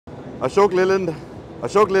Ashok Leyland,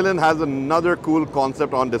 Ashok Leyland has another cool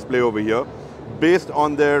concept on display over here, based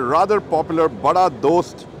on their rather popular Bada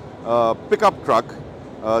Dost pickup truck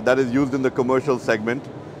that is used in the commercial segment.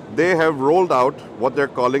 They have rolled out what they're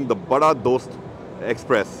calling the Bada Dost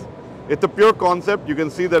Express. It's a pure concept. You can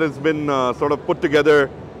see that it's been sort of put together,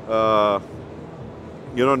 not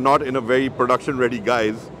in a very production-ready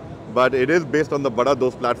guise, but it is based on the Bada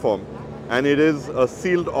Dost platform, and it is a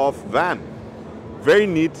sealed-off van. Very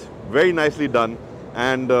neat, very nicely done,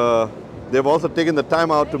 and they've also taken the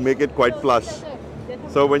time out to make it quite plush.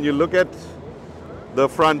 So when you look at the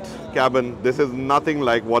front cabin, this is nothing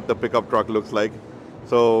like what the pickup truck looks like.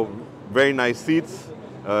 So very nice seats,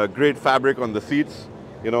 great fabric on the seats.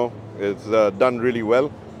 It's done really well,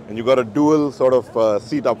 and you got a dual sort of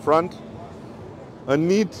seat up front. A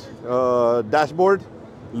neat dashboard,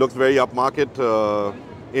 looks very upmarket,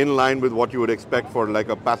 in line with what you would expect for like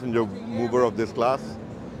a passenger mover of this class.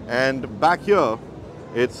 And back here,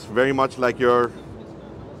 it's very much like your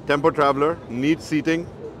Tempo Traveler, neat seating,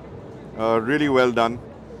 really well done,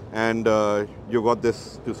 and you got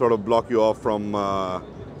this to sort of block you off from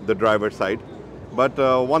the driver's side. But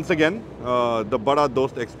once again, the Bada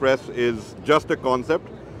Dost Express is just a concept,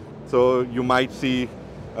 so you might see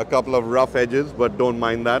a couple of rough edges, but don't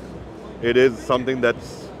mind that. It is something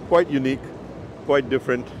that's quite unique, quite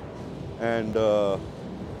different, and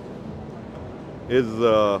is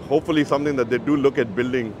hopefully something that they do look at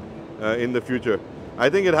building in the future. I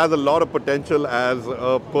think it has a lot of potential as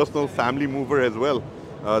a personal family mover as well.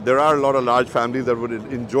 There are a lot of large families that would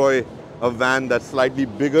enjoy a van that's slightly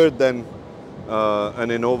bigger than an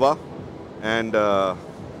Innova, and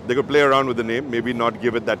they could play around with the name, maybe not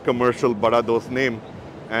give it that commercial Bada Dost name,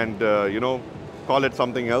 and call it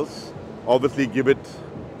something else. Obviously give it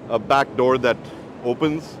a back door that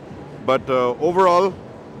opens, but overall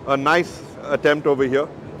a nice attempt over here.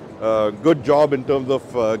 Good job in terms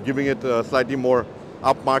of giving it a slightly more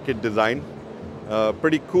upmarket design.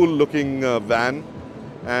 Pretty cool looking van,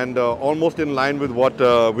 and almost in line with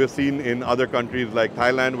what we've seen in other countries like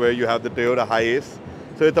Thailand, where you have the Toyota Hiace.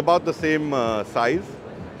 So it's about the same size,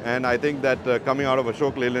 and I think that coming out of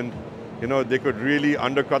Ashok Leyland, they could really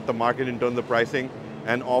undercut the market in terms of pricing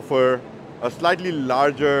and offer a slightly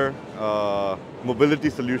larger mobility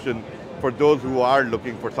solution for those who are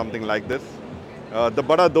looking for something like this. The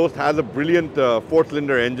Bada Dost has a brilliant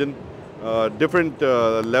 4-cylinder engine, different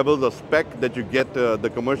levels of spec that you get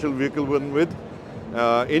the commercial vehicle with.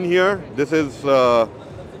 In here, this is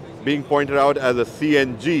being pointed out as a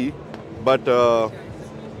CNG, but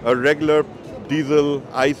a regular diesel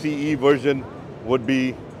ICE version would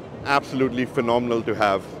be absolutely phenomenal to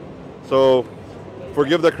have. So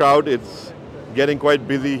forgive the crowd, it's getting quite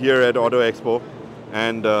busy here at Auto Expo,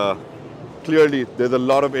 and clearly there's a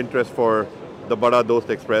lot of interest for the Bada Dost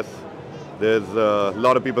Express. There's a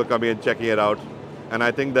lot of people coming and checking it out, and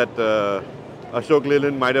I think that Ashok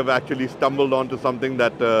Leyland might have actually stumbled onto something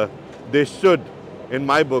that they should, in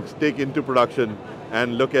my books, take into production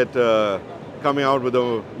and look at coming out with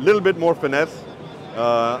a little bit more finesse,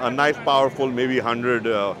 a nice powerful maybe 100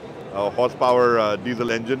 horsepower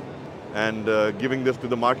diesel engine, and giving this to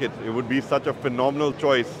the market. It would be such a phenomenal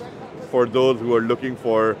choice for those who are looking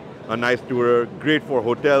for a nice tourer, great for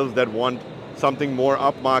hotels that want something more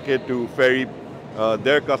upmarket to ferry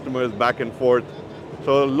their customers back and forth.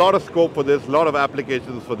 So a lot of scope for this, a lot of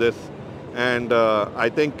applications for this, and I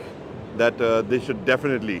think that they should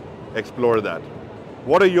definitely explore that.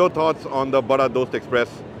 What are your thoughts on the Bada Dost Express?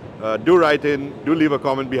 Do write in, do leave a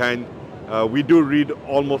comment behind. We do read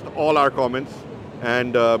almost all our comments,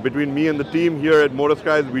 and between me and the team here at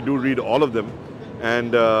Motorscribes, we do read all of them,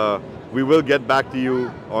 and we will get back to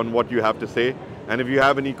you on what you have to say. And if you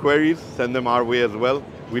have any queries, send them our way as well.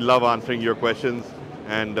 We love answering your questions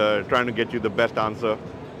and trying to get you the best answer.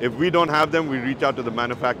 If we don't have them, we reach out to the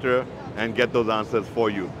manufacturer and get those answers for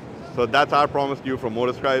you. So that's our promise to you from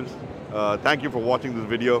Motorscribes. Thank you for watching this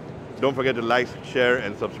video. Don't forget to like, share,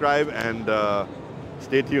 and subscribe, and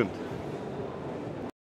stay tuned.